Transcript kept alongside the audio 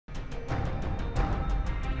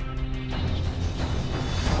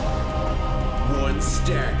Coin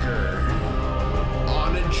Stacker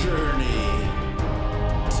on a journey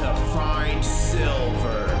to find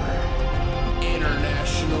silver.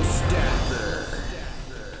 International Stacker.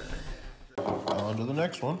 On to the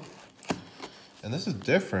next one. And this is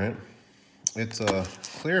different. It's a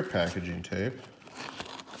clear packaging tape.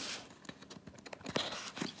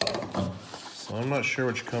 So I'm not sure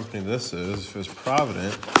which company this is. If it's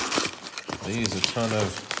Provident, they use a ton of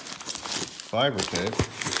fiber tape.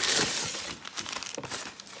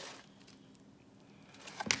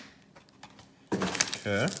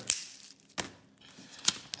 Okay.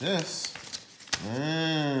 This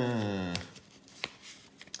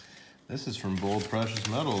is from Bold Precious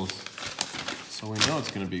Metals. So we know it's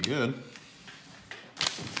gonna be good.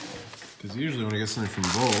 Because usually when I get something from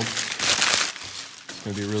Bold, it's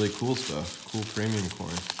gonna be really cool stuff. Cool premium coin,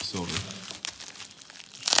 silver.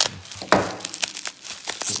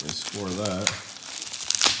 Certainly score that.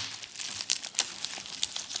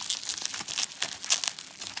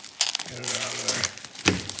 Get it out of there.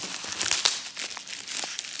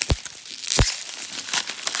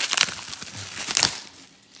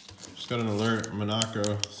 Just got an alert,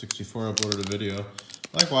 Monaco 64 uploaded a video.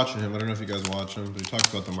 I like watching him. I don't know if you guys watch him, but he talks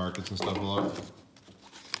about the markets and stuff a lot.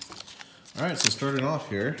 All right, so starting off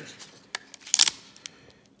here.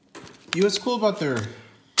 What's cool about their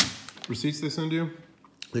receipts they send you?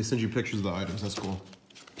 They send you pictures of the items. That's cool.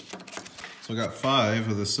 So I got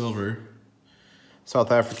 5 of the silver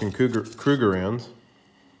South African Krugerrands.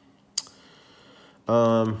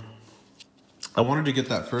 I wanted to get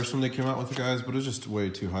that first one they came out with, guys, but it's just way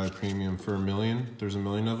too high premium for $1 million. There's 1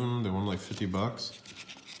 million of them. They want like 50 bucks.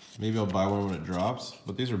 Maybe I'll buy one when it drops,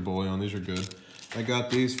 but these are bullion. These are good. I got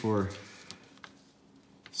these for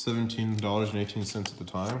 $17.18 at the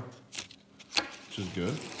time, which is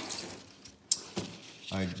good.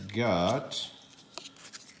 I got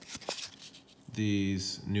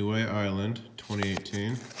these Niue Island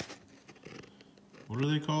 2018. What are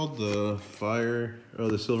they called? The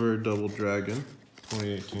the Silver Double Dragon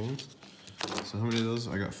 2018. So how many of those?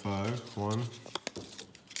 I got 5. 1,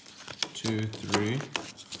 2, 3,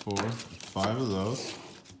 4, 5 of those.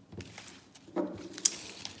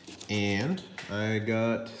 And I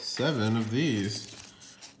got 7 of these,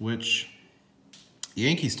 which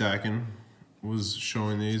Yankee Stacking was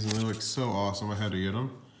showing these and they look so awesome. I had to get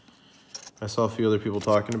them. I saw a few other people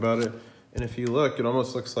talking about it. And if you look, it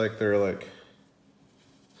almost looks like they're like,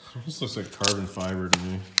 almost looks like carbon fiber to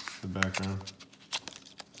me, the background.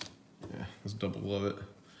 Yeah, let's double glove it.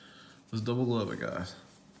 Let's double glove it, guys.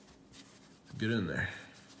 Get in there.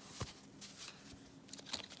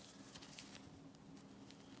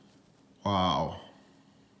 Wow.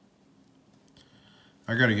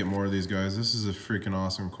 I gotta get more of these, guys. This is a freaking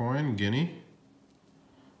awesome coin. Guinea.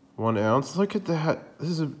 1 ounce. Look at that.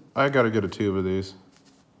 I gotta get a tube of these.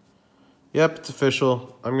 Yep, it's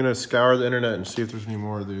official. I'm gonna scour the internet and see if there's any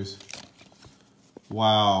more of these.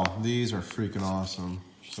 Wow, these are freaking awesome.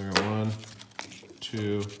 So I got 1,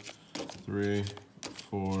 2, 3,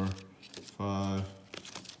 4, 5,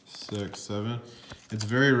 6, 7. It's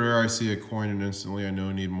very rare I see a coin and instantly I know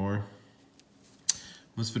I need more.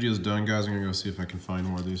 When this video's done, guys, I'm gonna go see if I can find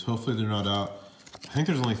more of these. Hopefully they're not out. I think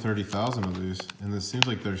there's only 30,000 of these, and this seems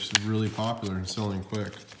like they're really popular and selling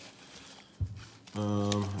quick.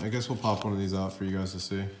 I guess we'll pop one of these out for you guys to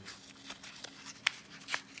see.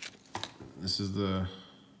 This is the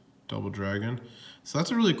Double Dragon. So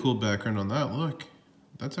that's a really cool background on that. Look,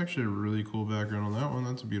 that's actually a really cool background on that one.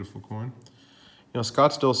 That's a beautiful coin. You know,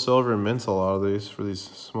 Scottsdale Silver mints a lot of these for these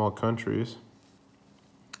small countries.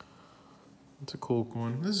 It's a cool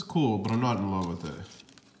coin. This is cool, but I'm not in love with it.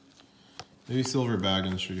 Maybe Silver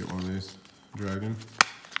Baggins should get one of these. Dragon.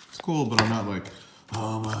 It's cool, but I'm not like,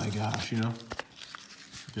 oh my gosh, you know?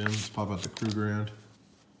 Again, let's pop out the Krugerrand.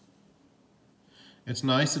 It's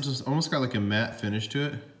nice. It's just almost got like a matte finish to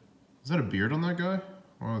it. Is that a beard on that guy?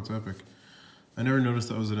 Wow, that's epic. I never noticed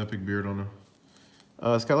that was an epic beard on him.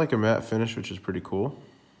 It's got like a matte finish, which is pretty cool.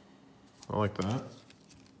 I like that.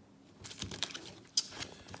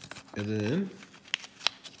 And then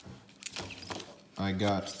I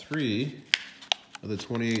got 3 of the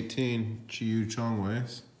 2018 Chiyu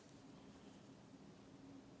Chongweis.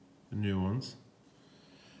 The new ones.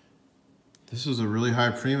 This was a really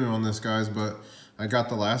high premium on this, guys, but I got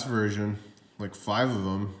the last version, like 5 of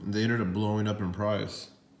them, and they ended up blowing up in price.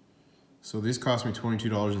 So these cost me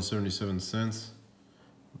 $22.77,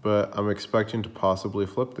 but I'm expecting to possibly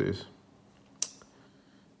flip these.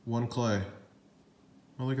 1 clay.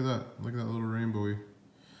 Oh, look at that. Look at that little rainbowy.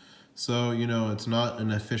 So, you know, it's not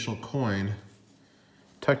an official coin.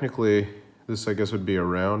 Technically, this, I guess, would be a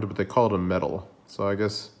round, but they call it a metal. So I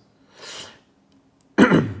guess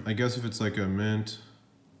I guess if it's like a mint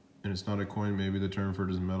and it's not a coin, maybe the term for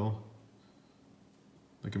it is metal.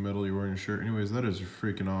 Like a metal you wear in your shirt. Anyways, that is a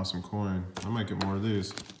freaking awesome coin. I might get more of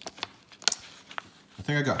these. I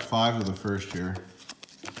think I got 5 of the first here.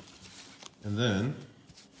 And then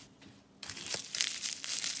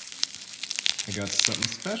I got something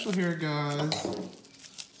special here, guys.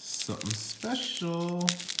 Something special.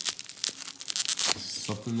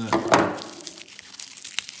 Something that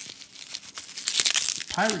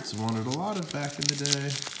pirates wanted a lot of back in the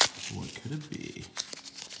day. What could it be?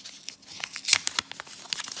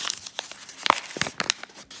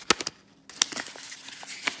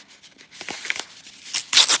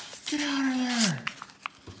 Get out of there!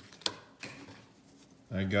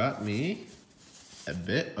 I got me a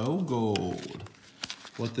bit of gold.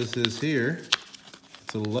 What this is here,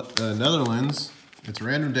 it's a Netherlands. It's a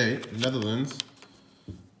random date, Netherlands.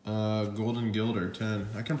 Golden Gilder 10.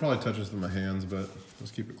 I can probably touch this with my hands, but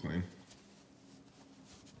let's keep it clean.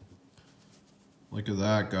 Look at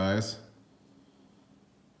that, guys.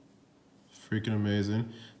 Freaking amazing.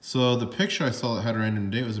 So the picture I saw that had a random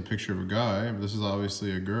date was a picture of a guy, but this is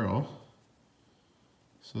obviously a girl.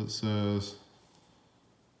 So it says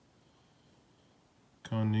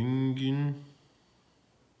Koningin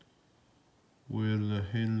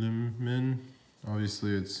Wilhelmen.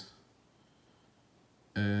 Obviously it's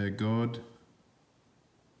God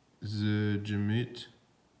the Gemit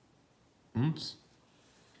uns.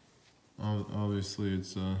 Obviously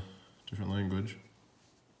it's a different language.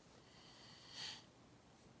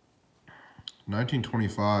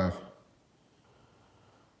 1925.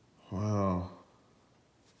 Wow.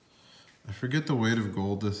 I forget the weight of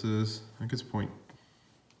gold this is. I think it's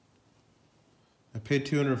I paid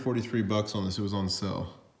 243 bucks on this. It was on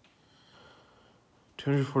sale.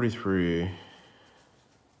 243.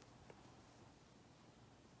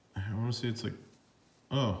 I want to say it's like,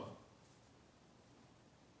 oh.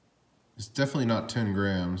 It's definitely not 10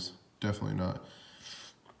 grams. Definitely not.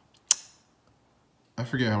 I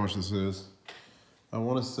forget how much this is. I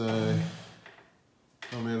want to say,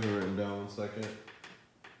 oh, maybe I have it written down 1 second.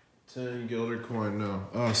 10 Gilder coin, no.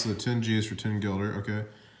 Oh, so the 10 G is for 10 Gilder, okay.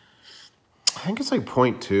 I think it's like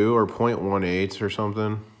 0.2 or 0.18 or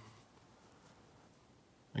something.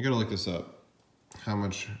 I gotta look this up, how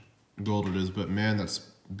much gold it is, but man, that's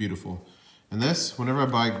beautiful. And this, whenever I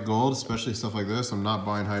buy gold, especially stuff like this, I'm not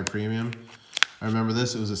buying high premium. I remember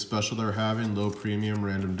this, it was a special they were having, low premium,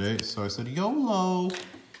 random date. So I said, YOLO.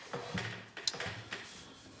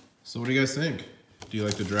 So what do you guys think? Do you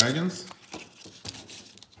like the dragons?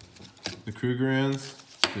 The Krugerrands,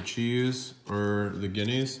 the Chiyus, or the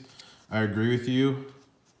Guineas? I agree with you,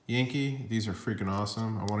 Yankee. These are freaking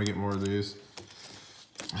awesome. I want to get more of these.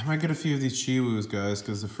 I might get a few of these Chiwus, guys,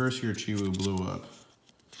 because the first year Chiwu blew up.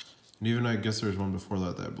 And even I guess there was one before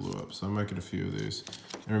that blew up. So I might get a few of these.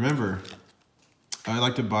 And remember, I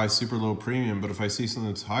like to buy super low premium, but if I see something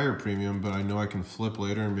that's higher premium, but I know I can flip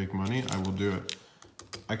later and make money, I will do it.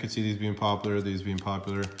 I could see these being popular, these being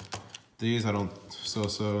popular. These I don't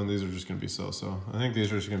so-so, and these are just gonna be so-so. I think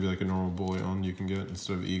these are just gonna be like a normal bullion you can get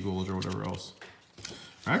instead of eagles or whatever else.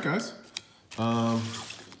 All right, guys. I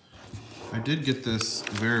did get this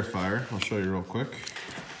verifier. I'll show you real quick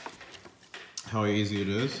how easy it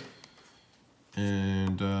is.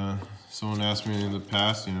 And someone asked me in the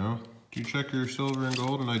past, you know, do you check your silver and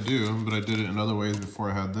gold? And I do, but I did it in other ways before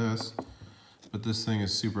I had this. But this thing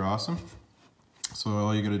is super awesome. So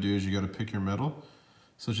all you gotta do is you gotta pick your metal.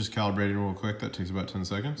 So it's just calibrating real quick. That takes about 10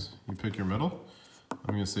 seconds. You pick your metal.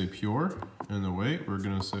 I'm gonna say pure, and the weight, we're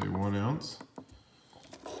gonna say 1 ounce.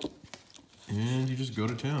 And you just go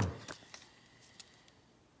to town.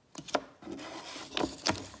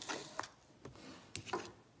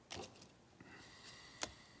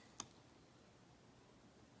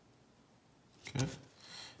 Okay.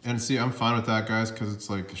 And see, I'm fine with that, guys, because it's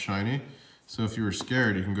like shiny. So if you were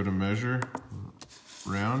scared, you can go to measure,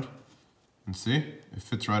 round, and see, it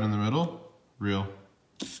fits right in the middle, real.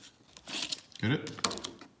 Get it?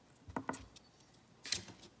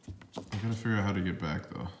 I gotta figure out how to get back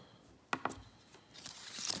though.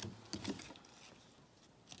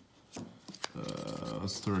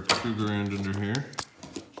 Let's throw a Krugerrand under here.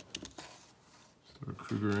 Let's throw a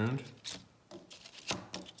Krugerrand.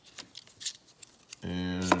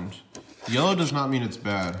 And yellow does not mean it's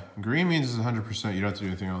bad. Green means it's 100%, you don't have to do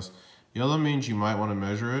anything else. Yellow means you might want to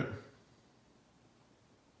measure it.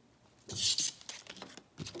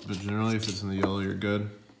 But generally, if it's in the yellow, you're good.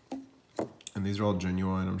 And these are all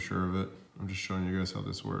genuine, I'm sure of it. I'm just showing you guys how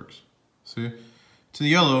this works. See? To the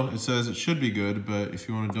yellow, it says it should be good, but if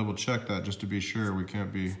you want to double check that just to be sure, we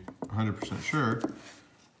can't be 100% sure.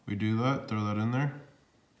 We do that, throw that in there.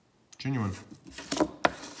 Genuine.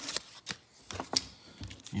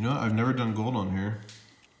 You know what? I've never done gold on here.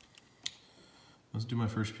 Let's do my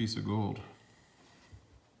first piece of gold.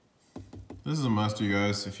 This is a must, you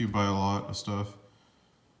guys, if you buy a lot of stuff.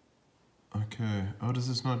 Okay. Oh, does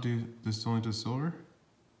this not do, this only does silver?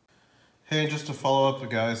 Hey, just to follow up,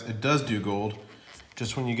 guys, it does do gold.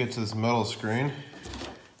 Just when you get to this metal screen,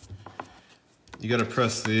 you gotta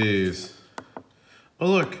press these. Oh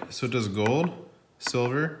look, so it does gold,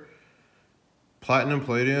 silver, platinum,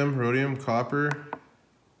 palladium, rhodium, copper.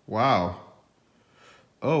 Wow.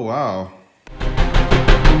 Oh wow.